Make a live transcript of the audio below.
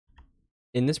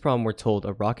In this problem, we're told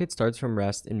a rocket starts from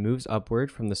rest and moves upward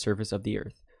from the surface of the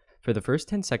Earth. For the first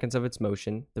 10 seconds of its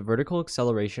motion, the vertical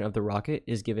acceleration of the rocket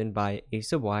is given by a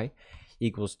sub y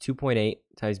equals 2.8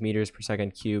 times meters per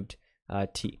second cubed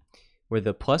t, where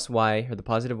the plus y, or the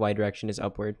positive y direction, is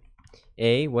upward.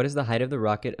 A, what is the height of the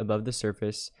rocket above the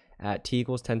surface at t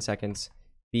equals 10 seconds?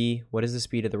 B, what is the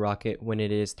speed of the rocket when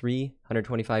it is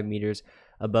 325 meters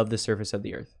above the surface of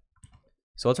the Earth?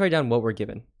 So let's write down what we're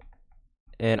given.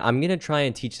 And I'm going to try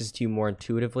and teach this to you more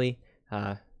intuitively.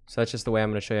 So that's just the way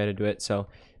I'm going to show you how to do it. So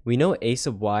we know a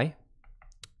sub y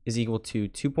is equal to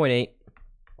 2.8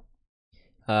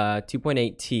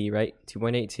 t, right?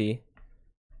 2.8 t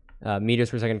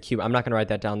meters per second cube. I'm not going to write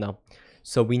that down though.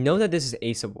 So we know that this is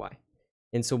a sub y.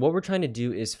 And so what we're trying to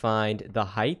do is find the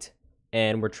height,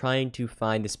 and we're trying to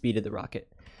find the speed of the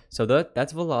rocket. So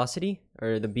that's velocity,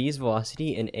 or the b is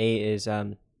velocity, and a is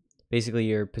basically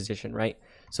your position, right?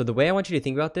 So the way I want you to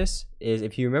think about this is,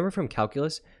 if you remember from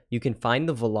calculus, you can find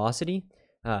the velocity.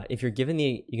 If you're given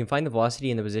you can find the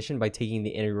velocity and the position by taking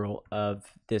the integral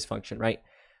of this function, right?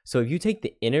 So if you take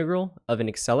the integral of an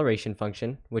acceleration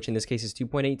function, which in this case is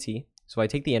 2.8 t, so I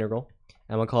take the integral,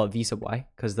 and I'm gonna call it v sub y,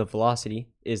 because the velocity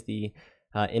is the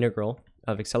integral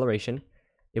of acceleration.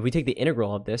 If we take the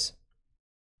integral of this,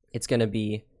 it's gonna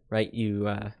be, right,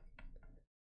 you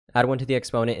add 1 to the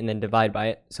exponent and then divide by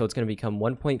it. So it's going to become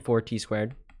 1.4 t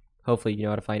squared. Hopefully you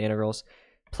know how to find integrals.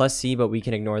 Plus c, but we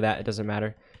can ignore that. It doesn't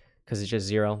matter because it's just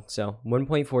 0. So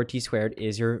 1.4 t squared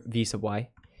is your v sub y.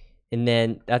 And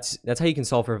then that's how you can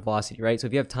solve for velocity, right? So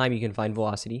if you have time, you can find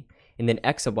velocity. And then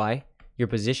x sub y, your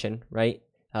position, right?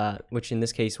 Which in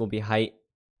this case will be height.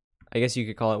 I guess you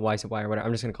could call it y sub y or whatever.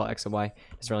 I'm just going to call it x sub y.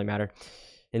 Doesn't really matter.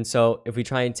 And so if we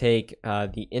try and take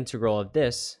the integral of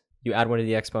this, you add 1 to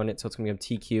the exponent, so it's going to become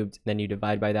t cubed, then you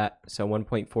divide by that. So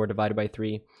 1.4 divided by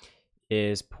 3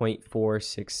 is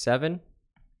 0.467.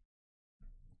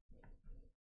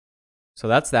 So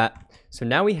that's that. So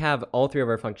now we have all three of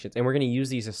our functions, and we're going to use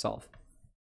these to solve.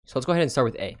 So let's go ahead and start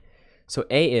with A. So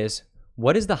A is,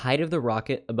 what is the height of the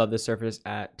rocket above the surface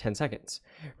at 10 seconds?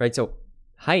 Right, so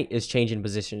height is change in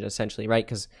position, essentially, right?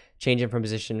 Because changing from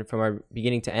position from our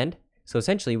beginning to end. So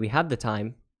essentially, we have the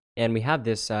time, and we have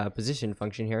this position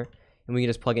function here, and we can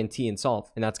just plug in t and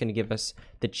solve, and that's going to give us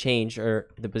the change, or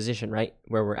the position, right,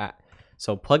 where we're at.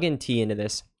 So plug in t into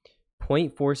this,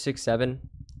 0.467.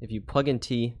 If you plug in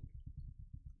t,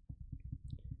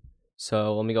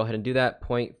 so let me go ahead and do that,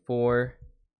 0.4,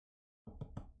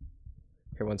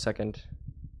 here, 1 second.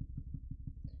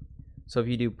 So if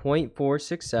you do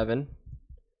 0.467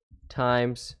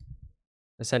 times,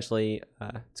 essentially,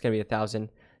 it's going to be 1,000,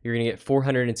 you're going to get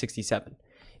 467.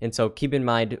 And so keep in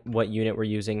mind what unit we're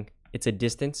using. It's a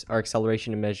distance. Our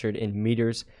acceleration is measured in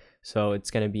meters. So it's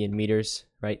going to be in meters,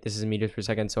 right? This is meters per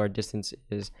second. So our distance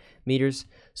is meters.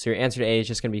 So your answer to A is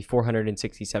just going to be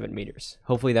 467 meters.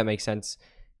 Hopefully that makes sense.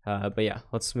 But yeah,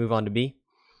 let's move on to B.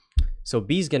 So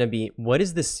B is going to be, what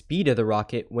is the speed of the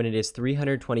rocket when it is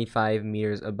 325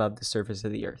 meters above the surface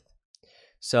of the Earth?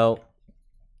 So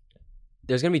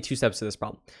there's going to be 2 steps to this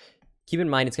problem. Keep in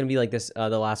mind, it's going to be like this,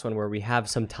 the last one, where we have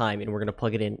some time and we're going to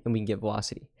plug it in and we can get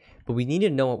velocity. But we need to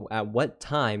know at what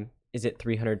time is it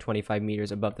 325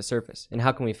 meters above the surface. And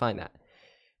how can we find that?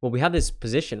 Well, we have this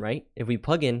position, right? If we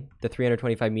plug in the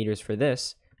 325 meters for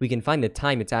this, we can find the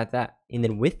time it's at that. And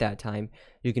then with that time,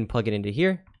 you can plug it into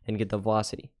here and get the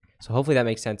velocity. So hopefully that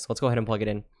makes sense. Let's go ahead and plug it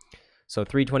in. So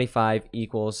 325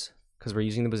 equals, because we're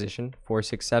using the position,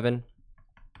 467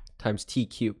 times t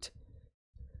cubed.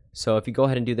 So if you go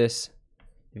ahead and do this,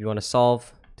 if you want to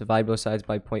solve, divide both sides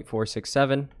by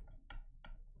 0.467.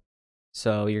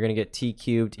 So you're going to get t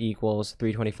cubed equals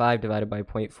 325 divided by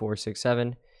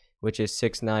 0.467, which is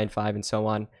 695, and so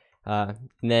on. And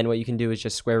then what you can do is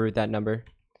just square root that number.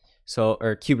 So,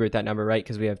 or cube root that number, right?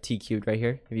 Because we have t cubed right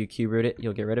here. If you cube root it,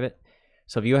 you'll get rid of it.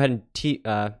 So if you go ahead and take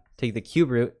the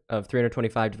cube root of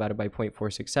 325 divided by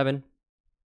 0.467,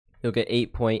 you'll get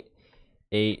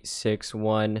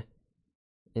 8.861,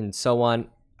 and so on.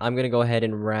 I'm going to go ahead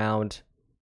and round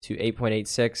to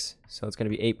 8.86. So it's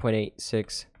going to be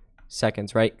 8.86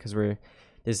 seconds, right? Because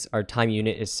our time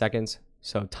unit is seconds.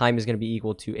 So time is going to be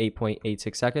equal to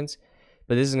 8.86 seconds.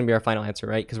 But this is going to be our final answer,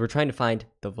 right? Because we're trying to find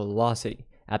the velocity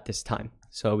at this time.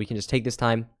 So we can just take this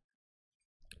time,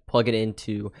 plug it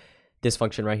into this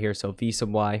function right here. So v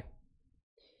sub y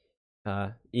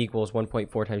equals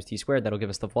 1.4 times t squared. That'll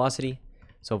give us the velocity.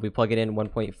 So if we plug it in,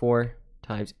 1.4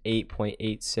 times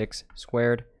 8.86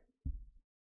 squared.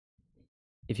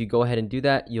 If you go ahead and do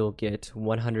that, you'll get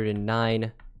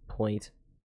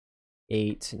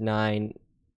 109.899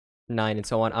 and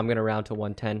so on. I'm going to round to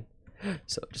 110.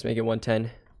 So just make it 110.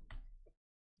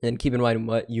 And keep in mind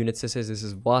what units this is. This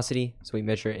is velocity, so we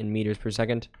measure it in meters per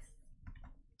second.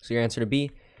 So your answer to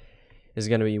B is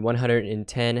going to be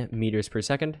 110 meters per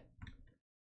second.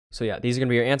 So yeah, these are going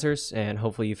to be your answers, and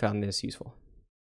hopefully you found this useful.